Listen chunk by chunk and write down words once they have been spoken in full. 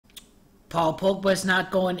Paul Pogba is not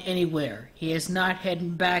going anywhere. He is not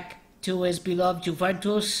heading back to his beloved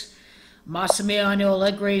Juventus. Massimiliano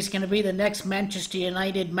Allegri is going to be the next Manchester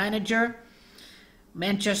United manager.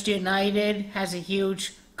 Manchester United has a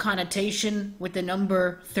huge connotation with the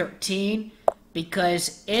number 13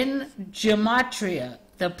 because in gematria,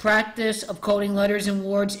 the practice of coding letters and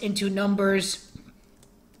words into numbers,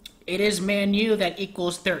 it is Man U that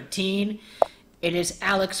equals 13. It is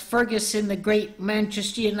Alex Ferguson, the great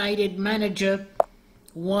Manchester United manager,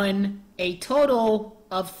 won a total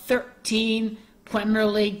of 13 Premier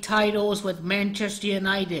League titles with Manchester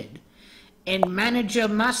United. And manager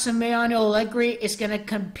Massimiliano Allegri is going to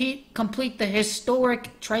complete the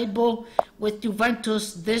historic treble with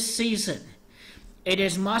Juventus this season. It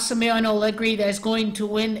is Massimiliano Allegri that is going to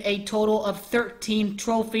win a total of 13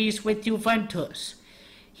 trophies with Juventus.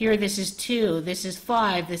 Here this is 2, this is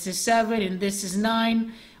 5, this is 7, and this is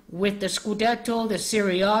 9 with the Scudetto, the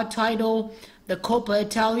Serie A title, the Coppa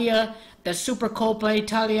Italia, the Supercoppa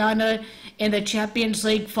Italiana, and the Champions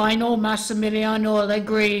League final. Massimiliano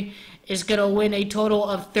Allegri is going to win a total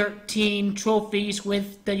of 13 trophies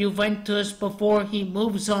with the Juventus before he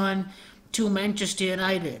moves on to Manchester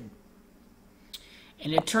United.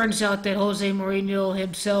 And it turns out that Jose Mourinho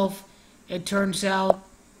himself, it turns out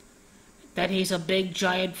that he's a big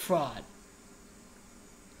giant fraud.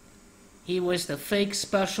 He was the fake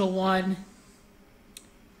special one.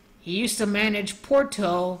 He used to manage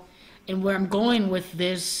Porto, and where I'm going with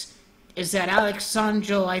this is that Alex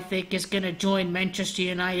Sandro, I think, is going to join Manchester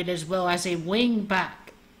United as well as a wing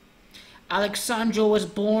back. Alex Sandro was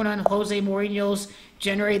born on Jose Mourinho's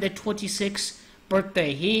January the 26th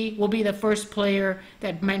birthday. He will be the first player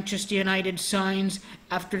that Manchester United signs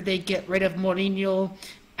after they get rid of Mourinho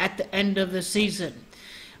at the end of the season.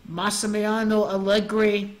 Massimiliano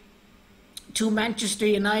Allegri to Manchester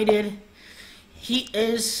United. He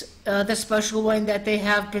is the special one that they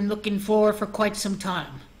have been looking for quite some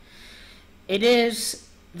time. It is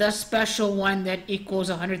the special one that equals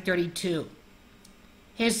 132.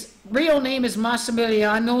 His real name is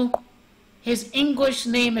Massimiliano. His English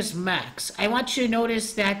name is Max. I want you to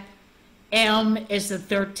notice that M is the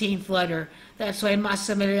 13th letter. That's why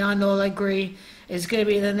Massimiliano Allegri is going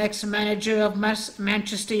to be the next manager of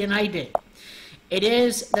Manchester United. It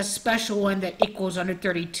is the special one that equals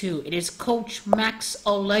 132. It is Coach Max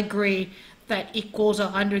Allegri that equals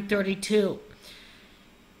 132.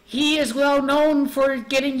 He is well known for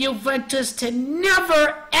getting Juventus to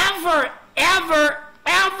never, ever, ever,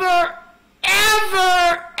 ever,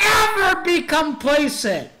 ever, ever be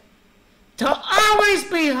complacent. To always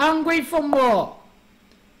be hungry for more.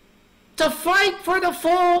 To fight for the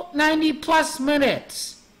full 90-plus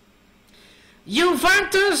minutes.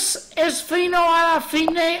 Juventus is fino alla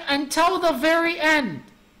fine until the very end.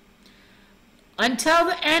 Until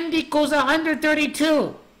the end equals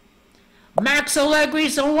 132. Max Allegri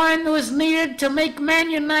is the one who is needed to make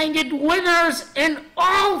Man United winners in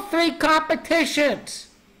all three competitions.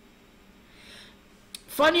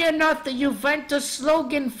 Funny enough, the Juventus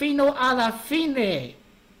slogan fino alla fine,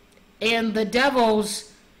 and the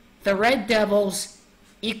Devils, the Red Devils,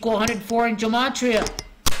 equal 104 in gematria.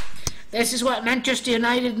 This is what Manchester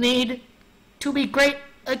United need to be great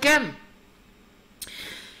again.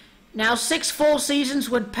 Now, 6 full seasons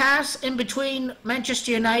would pass in between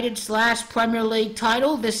Manchester United's last Premier League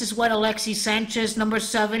title. This is what Alexis Sanchez, number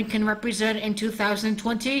 7, can represent in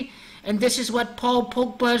 2020. And this is what Paul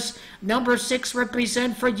Pogba's number 6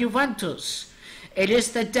 represent for Juventus. It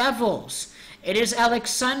is the Devils. It is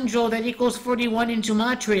Alex Sandro that equals 41 in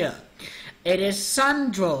gematria. It is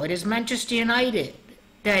Sandro. It is Manchester United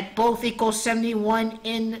that both equal 71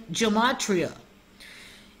 in gematria.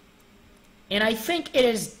 And I think it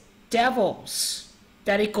is Devils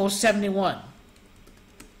that equals 71.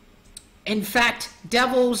 In fact,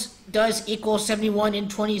 Devils does equal 71 in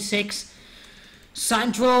 26.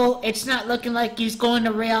 Sandro, it's not looking like he's going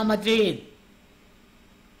to Real Madrid.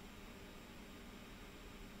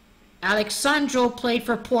 Alex Sandro played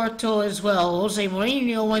for Porto as well. Jose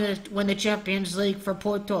Mourinho won the Champions League for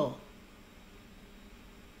Porto.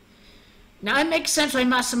 Now, it makes sense why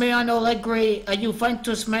Massimiliano Allegri, a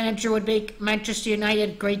Juventus manager, would make Manchester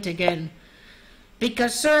United great again.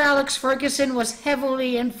 Because Sir Alex Ferguson was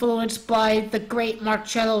heavily influenced by the great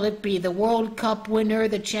Juve Lippi, the World Cup winner,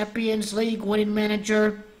 the Champions League winning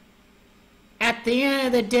manager. At the end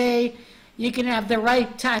of the day, you can have the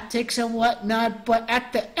right tactics and whatnot, but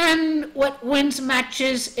at the end, what wins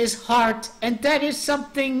matches is heart. And that is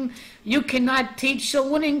something you cannot teach. The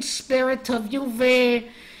winning spirit of Juve.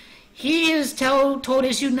 He has told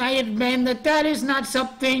his United men that is not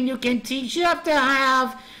something you can teach. You have to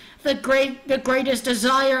have the greatest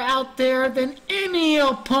desire out there than any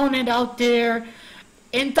opponent out there.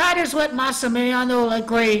 And that is what Massimiliano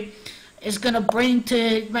Allegri is going to bring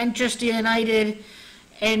to Manchester United.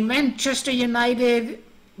 And Manchester United,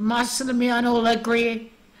 Massimiliano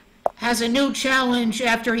Allegri has a new challenge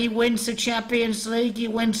after he wins the Champions League. He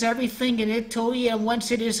wins everything in Italy, and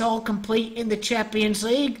once it is all complete in the Champions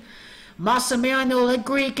League, Massimiliano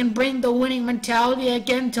Allegri can bring the winning mentality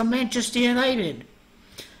again to Manchester United.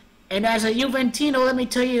 And as a Juventino, let me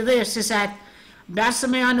tell you this, is that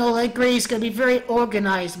Massimiliano Allegri is going to be very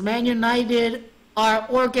organized. Man United are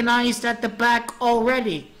organized at the back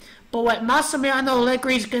already. But what Massimiliano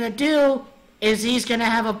Allegri is going to do is he's going to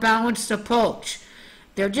have a balanced approach.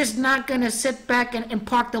 They're just not going to sit back and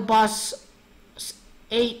park the bus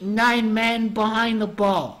 8, 9 men behind the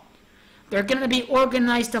ball. They're going to be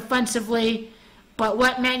organized defensively, but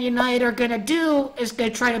what Man United are going to do is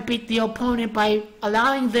going to try to beat the opponent by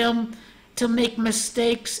allowing them to make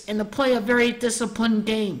mistakes and to play a very disciplined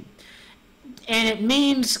game. And it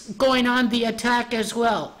means going on the attack as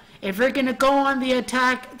well. If you're going to go on the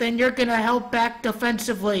attack, then you're going to help back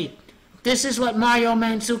defensively. This is what Mario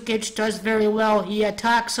Mandzukic does very well. He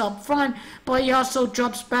attacks up front, but he also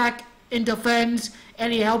jumps back and defends,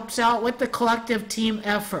 and he helps out with the collective team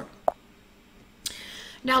effort.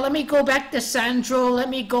 Now let me go back to Sandro. Let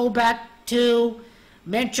me go back to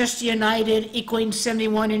Manchester United equaling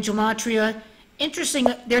 71 in gematria. Interesting,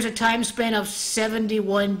 there's a time span of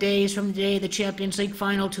 71 days from the day of the Champions League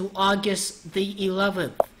final to August the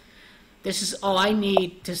 11th. This is all I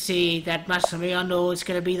need to see that Massimiliano is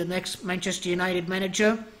going to be the next Manchester United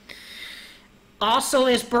manager. Also,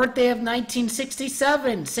 his birthday of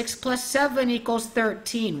 1967. 6 plus 7 equals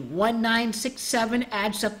 13. 1967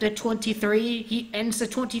 adds up to 23. He ends the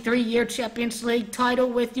 23-year Champions League title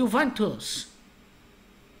with Juventus.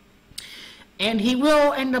 And he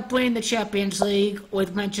will end up winning the Champions League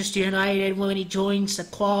with Manchester United when he joins the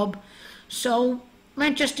club. So,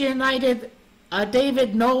 Manchester United,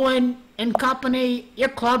 David Nolan and company, your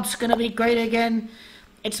club's going to be great again.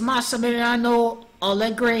 It's Massimiliano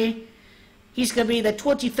Allegri. He's going to be the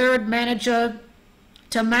 23rd manager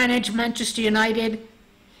to manage Manchester United.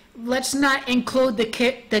 Let's not include the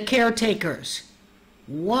caretakers.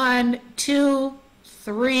 1, 2,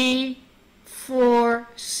 3, 4,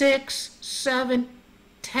 6, 7,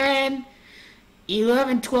 10,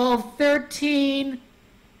 11, 12, 13.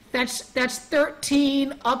 That's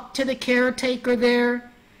 13 up to the caretaker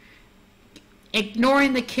there.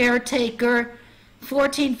 Ignoring the caretaker.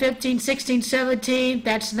 14, 15, 16, 17,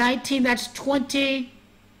 that's 19, that's 20,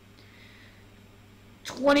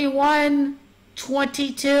 21,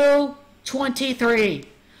 22, 23.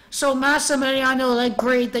 So Massimiliano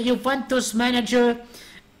Allegri, the Juventus manager,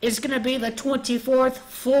 is going to be the 24th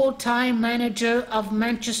full-time manager of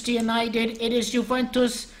Manchester United. It is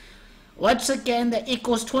Juventus, once again, that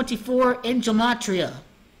equals 24 in gematria.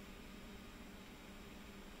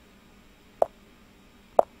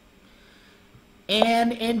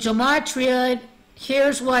 And in gematria,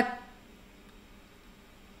 here's what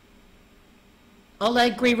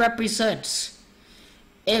Allegri represents.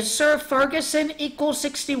 If Sir Ferguson equals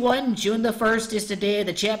 61, June the 1st is the day of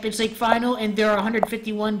the Champions League final, and there are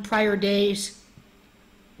 151 prior days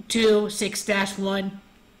to 6-1,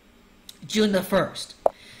 June the 1st.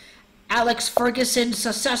 Alex Ferguson's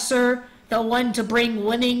successor, the one to bring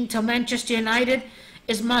winning to Manchester United,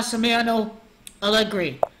 is Massimiliano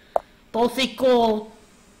Allegri. Both equal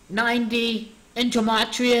 90 in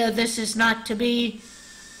gematria. This is not to be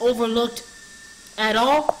overlooked at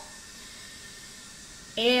all.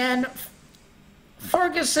 And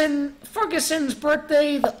Ferguson's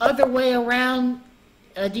birthday the other way around,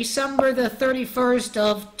 December the 31st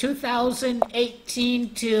of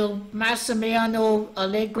 2018 to Massimiliano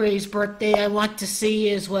Allegri's birthday, I want to see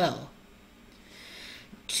as well.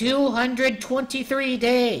 223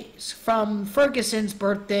 days from Ferguson's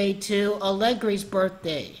birthday to Allegri's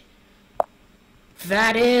birthday.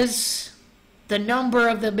 That is the number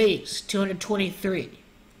of the beast, 223.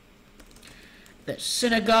 The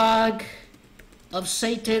synagogue of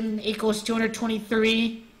Satan equals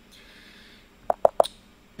 223.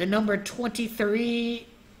 The number 23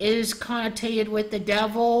 is connotated with the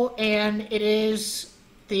devil, and it is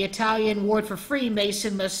the Italian word for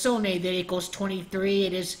Freemason, Masone, that equals 23.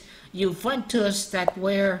 It is Juventus that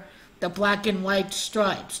wear the black and white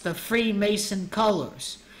stripes, the Freemason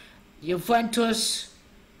colors. Juventus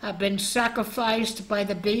have been sacrificed by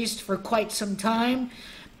the beast for quite some time.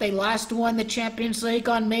 They last won the Champions League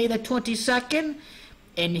on May the 22nd,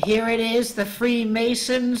 and here it is, the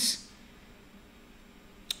Freemasons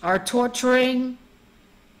are torturing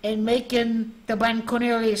and making the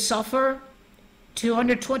Bianconeri suffer.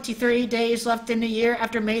 223 days left in the year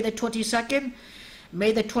after May the 22nd.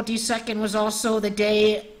 May the 22nd was also the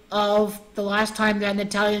day of the last time that an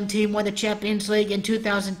Italian team won the Champions League in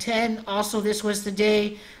 2010. Also, this was the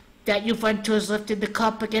day that Juventus lifted the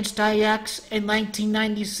cup against Ajax in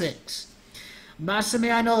 1996.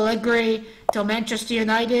 Massimiliano Allegri to Manchester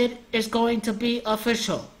United is going to be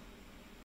official.